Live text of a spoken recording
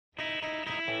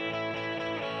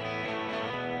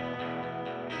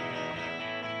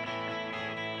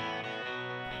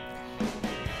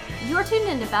You're tuned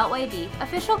into Beltway Beef,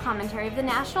 official commentary of the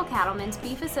National Cattlemen's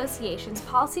Beef Association's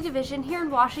policy division here in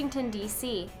Washington,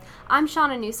 D.C. I'm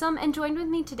Shauna Newsom, and joined with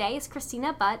me today is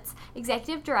Kristina Butts,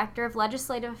 Executive Director of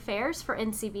Legislative Affairs for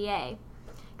NCBA.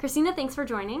 Kristina, thanks for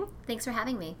joining. Thanks for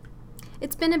having me.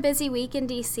 It's been a busy week in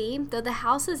D.C. Though the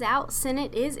House is out,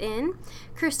 Senate is in.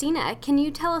 Kristina, can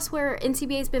you tell us where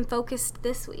NCBA has been focused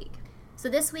this week? So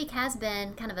this week has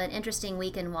been kind of an interesting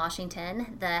week in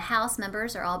Washington. The House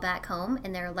members are all back home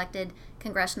in their elected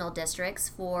congressional districts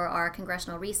for our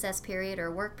congressional recess period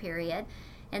or work period.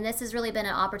 And this has really been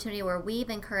an opportunity where we've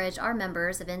encouraged our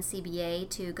members of NCBA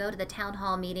to go to the town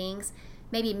hall meetings,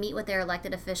 maybe meet with their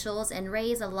elected officials, and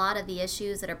raise a lot of the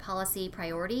issues that are policy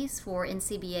priorities for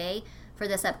NCBA for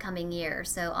this upcoming year.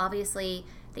 So obviously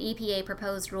the EPA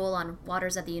proposed rule on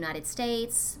waters of the United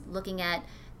States, looking at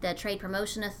the Trade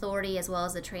Promotion Authority as well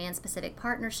as the Trans-Pacific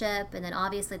Partnership, and then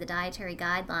obviously the dietary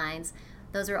guidelines.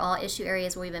 Those are all issue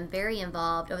areas where we've been very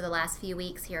involved over the last few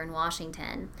weeks here in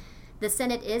Washington. The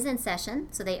Senate is in session,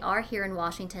 so they are here in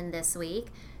Washington this week.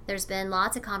 There's been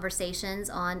lots of conversations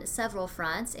on several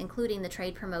fronts, including the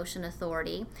Trade Promotion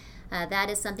Authority. That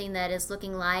is something that is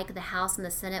looking like the House and the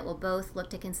Senate will both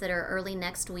look to consider early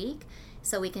next week.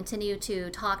 So we continue to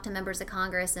talk to members of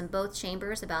Congress in both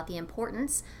chambers about the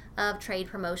importance of Trade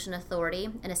Promotion Authority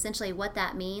and essentially what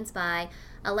that means by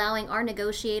allowing our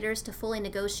negotiators to fully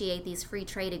negotiate these free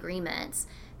trade agreements.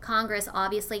 Congress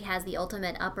obviously has the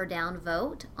ultimate up or down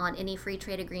vote on any free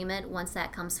trade agreement once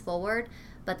that comes forward,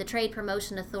 but the Trade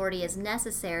Promotion Authority is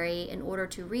necessary in order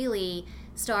to really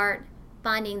start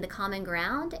finding the common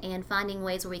ground and finding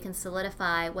ways where we can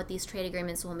solidify what these trade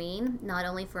agreements will mean, not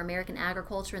only for American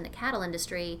agriculture and the cattle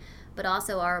industry, but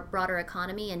also our broader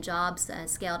economy and jobs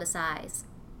scale to size.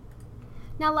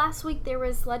 Now, last week there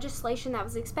was legislation that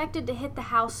was expected to hit the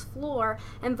House floor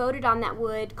and voted on that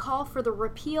would call for the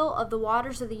repeal of the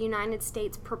Waters of the United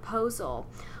States proposal.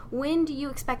 When do you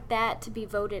expect that to be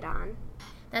voted on?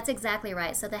 That's exactly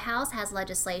right. So the House has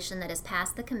legislation that has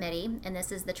passed the committee, and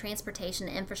this is the Transportation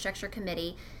and Infrastructure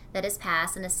Committee that has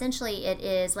passed, and essentially it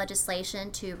is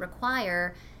legislation to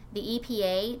require the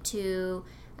EPA to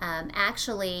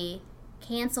actually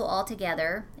cancel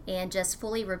altogether and just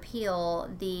fully repeal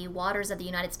the Waters of the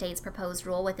United States proposed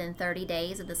rule within 30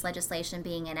 days of this legislation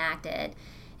being enacted.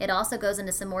 It also goes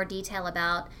into some more detail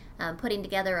about putting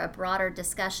together a broader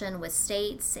discussion with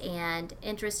states and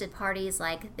interested parties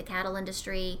like the cattle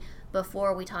industry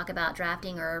before we talk about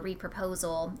drafting or a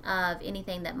reproposal of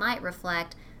anything that might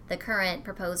reflect the current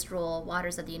proposed rule,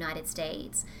 Waters of the United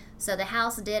States. So the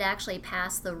House did actually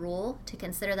pass the rule to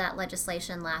consider that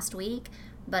legislation last week,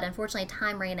 but unfortunately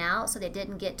time ran out, so they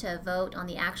didn't get to vote on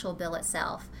the actual bill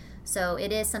itself. So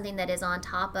it is something that is on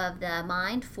top of the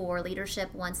mind for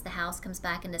leadership once the House comes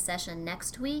back into session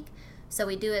next week. So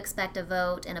we do expect a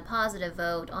vote and a positive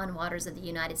vote on Waters of the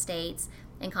United States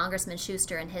and Congressman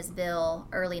Schuster and his bill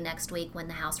early next week when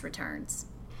the House returns.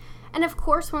 And of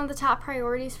course, one of the top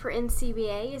priorities for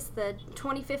NCBA is the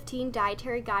 2015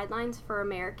 Dietary Guidelines for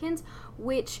Americans,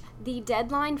 which the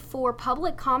deadline for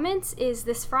public comments is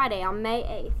this Friday on May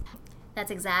 8th. That's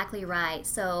exactly right.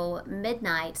 So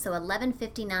midnight, so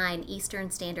 11:59 Eastern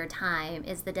Standard Time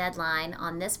is the deadline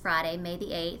on this Friday, May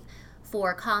the 8th,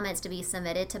 for comments to be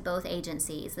submitted to both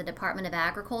agencies, the Department of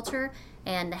Agriculture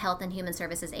and the Health and Human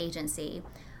Services Agency.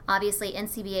 Obviously,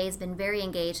 NCBA has been very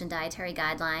engaged in dietary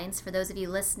guidelines. For those of you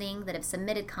listening that have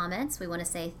submitted comments, we want to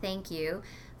say thank you.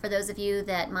 For those of you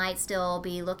that might still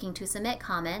be looking to submit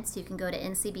comments, you can go to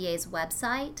NCBA's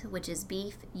website, which is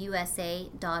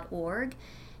beefusa.org,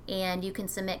 and you can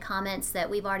submit comments that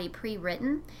we've already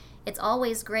pre-written. It's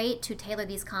always great to tailor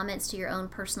these comments to your own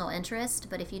personal interest,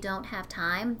 but if you don't have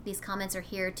time, these comments are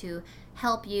here to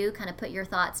help you kind of put your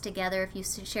thoughts together if you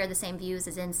share the same views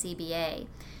as NCBA.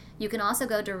 You can also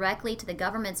go directly to the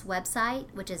government's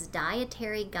website, which is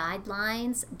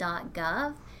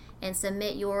dietaryguidelines.gov, and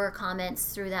submit your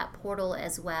comments through that portal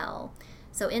as well.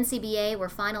 So NCBA, we're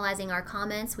finalizing our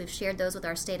comments. We've shared those with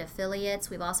our state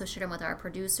affiliates. We've also shared them with our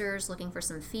producers looking for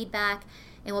some feedback,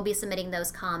 and we'll be submitting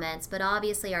those comments. But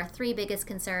obviously our three biggest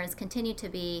concerns continue to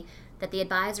be that the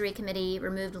advisory committee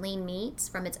removed lean meats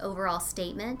from its overall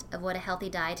statement of what a healthy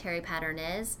dietary pattern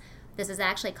is. This is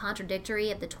actually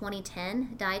contradictory of the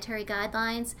 2010 dietary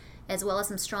guidelines, as well as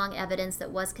some strong evidence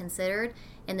that was considered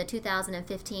in the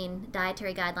 2015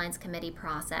 Dietary Guidelines Committee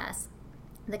process.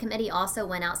 The committee also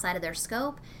went outside of their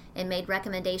scope and made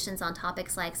recommendations on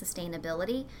topics like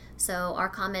sustainability. So our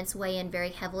comments weigh in very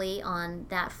heavily on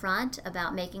that front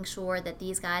about making sure that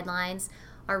these guidelines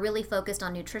are really focused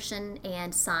on nutrition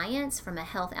and science from a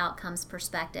health outcomes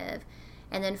perspective.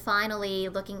 And then finally,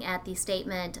 looking at the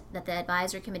statement that the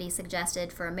advisory committee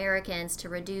suggested for Americans to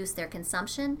reduce their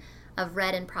consumption of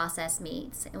red and processed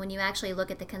meats. And when you actually look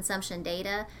at the consumption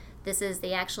data, this is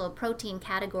the actual protein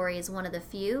category is one of the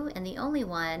few and the only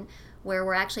one where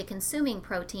we're actually consuming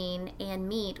protein and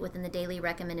meat within the daily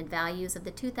recommended values of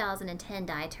the 2010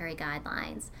 dietary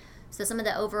guidelines. So some of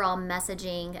the overall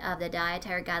messaging of the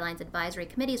Dietary Guidelines Advisory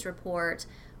Committee's report,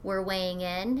 we're weighing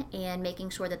in and making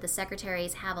sure that the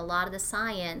secretaries have a lot of the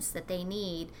science that they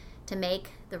need to make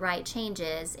the right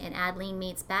changes and add lean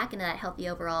meats back into that healthy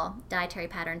overall dietary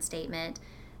pattern statement,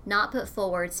 not put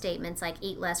forward statements like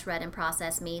eat less red and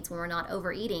processed meats when we're not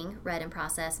overeating red and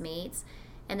processed meats,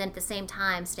 and then at the same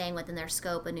time staying within their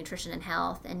scope of nutrition and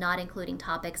health and not including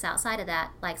topics outside of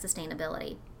that like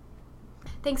sustainability.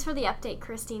 Thanks for the update,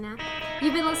 Kristina.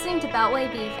 You've been listening to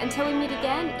Beltway Beef. Until we meet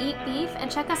again, eat beef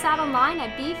and check us out online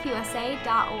at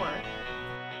beefusa.org.